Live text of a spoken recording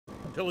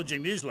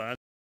pillaging these lands.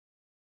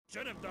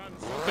 Should have done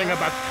something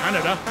about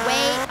Canada.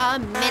 Wait a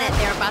minute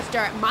there,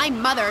 Buster. My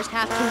mother's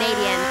half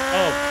Canadian.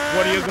 Oh,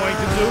 what are you going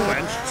to do,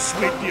 wench?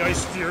 Sweep the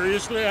ice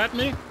furiously at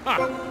me?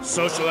 Ha!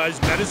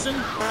 Socialized medicine?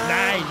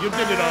 Nah, you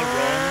did it all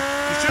wrong.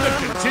 You should have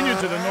continued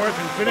to the north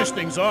and finished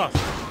things off.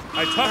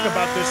 I talk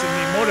about this in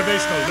the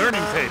motivational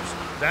learning tapes.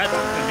 That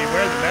and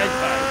beware the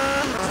magpie.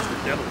 This is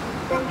the devil.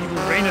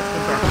 Evil reigneth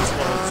when darkness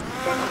falls.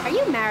 Are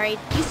you married?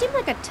 You seem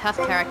like a tough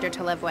character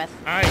to live with.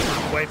 Aye,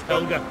 wife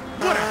Helga.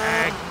 What a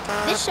hag.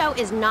 This show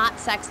is not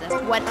sexist,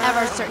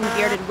 whatever certain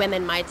bearded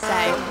women might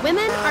say.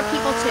 Women are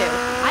people too.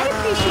 I'd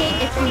appreciate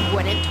if you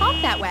wouldn't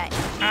talk that way.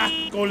 Ah,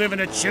 go live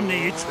in a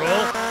chimney, you troll.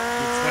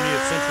 You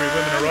 20th century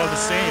women are all the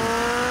same.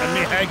 And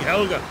me hag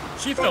Helga,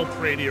 she fell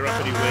prey to your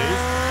uppity ways.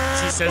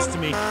 She says to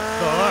me,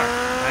 Thor,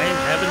 I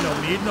ain't having no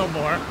mead no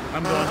more.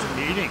 I'm going to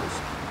meetings.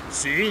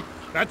 See?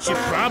 That's your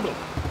problem.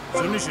 As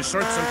soon as you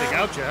sort something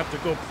out, you have to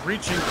go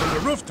preaching from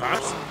the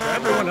rooftops to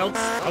everyone else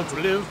how to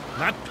live,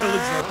 not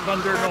pillage nor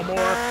plunder no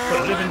more,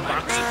 but live in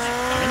boxes.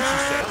 And she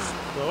says,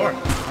 Thor,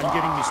 I'm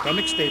getting me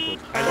stomach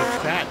stapled. I look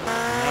fat.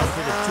 And now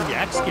for the 2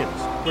 yak skins,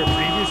 where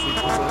previously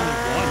it was only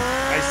 1.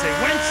 I say,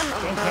 wench,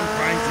 don't come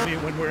crying to me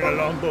when we're in a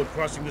longboat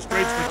crossing the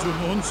straits for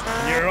 2 moons,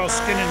 and you're all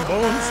skin and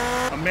bones.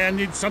 A man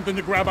needs something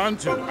to grab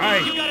onto.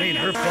 Aye, ain't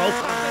her fault.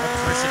 A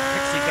cursed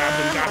pixie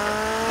goblin got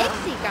her.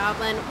 Pixie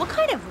goblin? What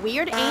kind of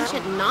weird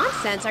ancient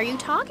nonsense are you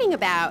talking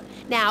about?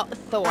 Now,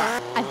 Thor,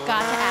 I've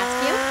got to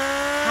ask you,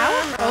 how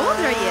old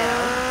are you?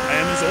 I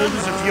am as old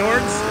as a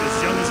fjord,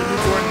 as young as a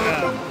newborn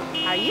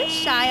lamb. Are you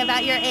shy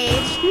about your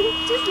age?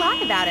 Just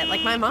lie about it,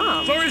 like my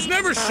mom. Thor is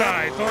never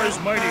shy. Thor is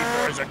mighty.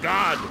 Thor is a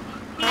god.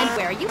 And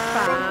where are you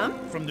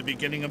from? From the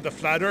beginning of the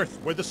flat earth,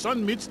 where the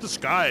sun meets the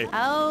sky.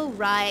 Oh,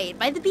 right.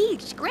 By the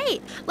beach.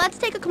 Great. Let's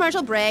take a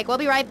commercial break. We'll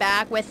be right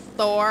back with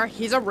Thor.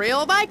 He's a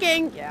real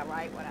Viking. Yeah,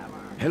 right, whatever.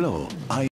 Hello,